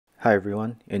Hi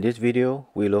everyone, in this video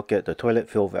we look at the toilet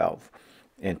fill valve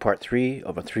in part 3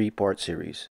 of a 3-part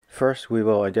series. First we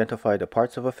will identify the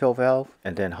parts of a fill valve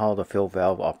and then how the fill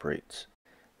valve operates.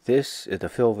 This is the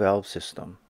fill valve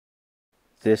system.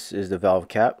 This is the valve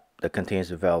cap that contains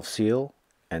the valve seal,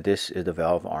 and this is the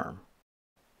valve arm.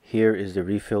 Here is the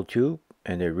refill tube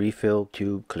and the refill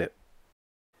tube clip.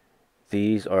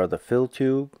 These are the fill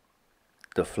tube,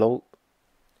 the float,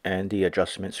 and the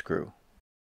adjustment screw,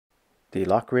 the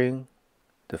lock ring,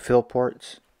 the fill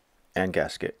ports, and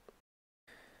gasket,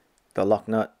 the lock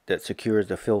nut that secures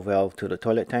the fill valve to the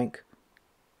toilet tank,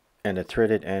 and the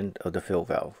threaded end of the fill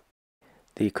valve,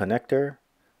 the connector,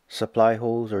 supply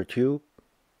hose or tube,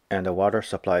 and the water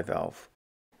supply valve.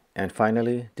 And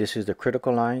finally, this is the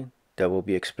critical line that will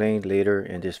be explained later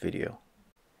in this video.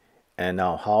 And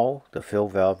now how the fill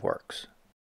valve works.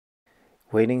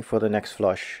 Waiting for the next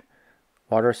flush,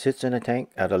 water sits in the tank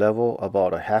at a level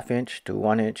about a ½ inch to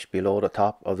 1 inch below the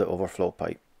top of the overflow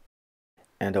pipe.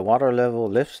 And the water level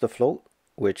lifts the float,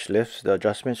 which lifts the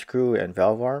adjustment screw and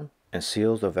valve arm and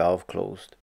seals the valve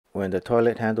closed. When the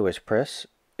toilet handle is pressed,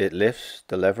 it lifts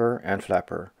the lever and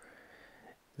flapper.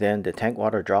 Then the tank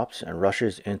water drops and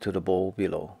rushes into the bowl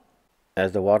below.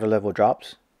 As the water level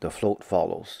drops, the float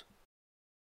follows.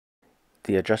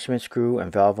 The adjustment screw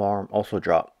and valve arm also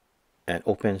drop and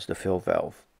opens the fill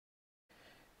valve.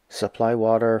 Supply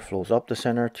water flows up the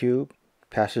center tube,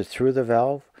 passes through the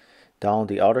valve, down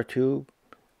the outer tube,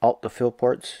 out the fill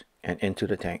ports, and into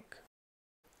the tank.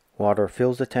 Water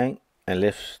fills the tank and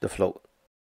lifts the float.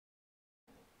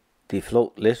 The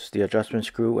float lifts the adjustment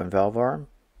screw and valve arm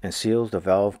and seals the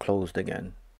valve closed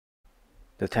again.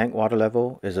 The tank water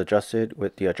level is adjusted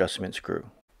with the adjustment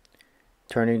screw,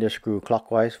 turning the screw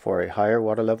clockwise for a higher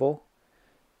water level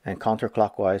and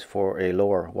counterclockwise for a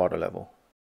lower water level.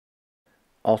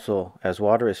 Also, as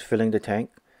water is filling the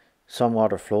tank, some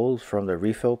water flows from the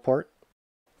refill port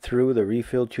through the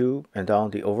refill tube and down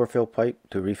the overfill pipe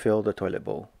to refill the toilet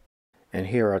bowl. And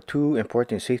here are two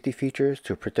important safety features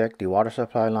to protect the water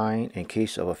supply line in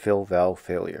case of a fill valve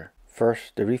failure.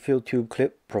 First, the refill tube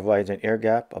clip provides an air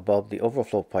gap above the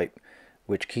overflow pipe,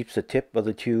 which keeps the tip of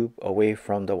the tube away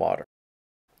from the water.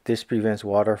 This prevents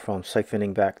water from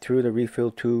siphoning back through the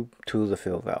refill tube to the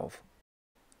fill valve.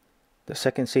 The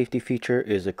second safety feature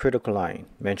is the critical line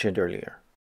mentioned earlier.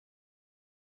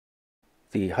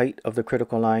 The height of the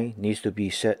critical line needs to be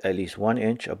set at least 1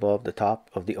 inch above the top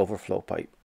of the overflow pipe.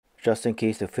 Just in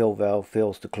case the fill valve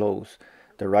fails to close,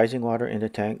 the rising water in the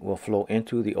tank will flow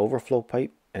into the overflow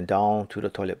pipe and down to the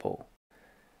toilet bowl.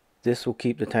 This will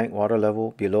keep the tank water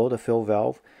level below the fill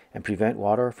valve and prevent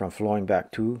water from flowing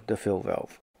back to the fill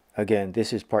valve. Again,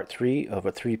 this is part 3 of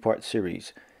a 3-part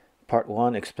series. Part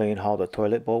 1 explained how the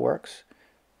toilet bowl works,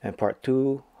 and part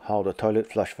 2 how the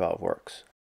toilet flush valve works.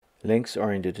 Links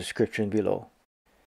are in the description below.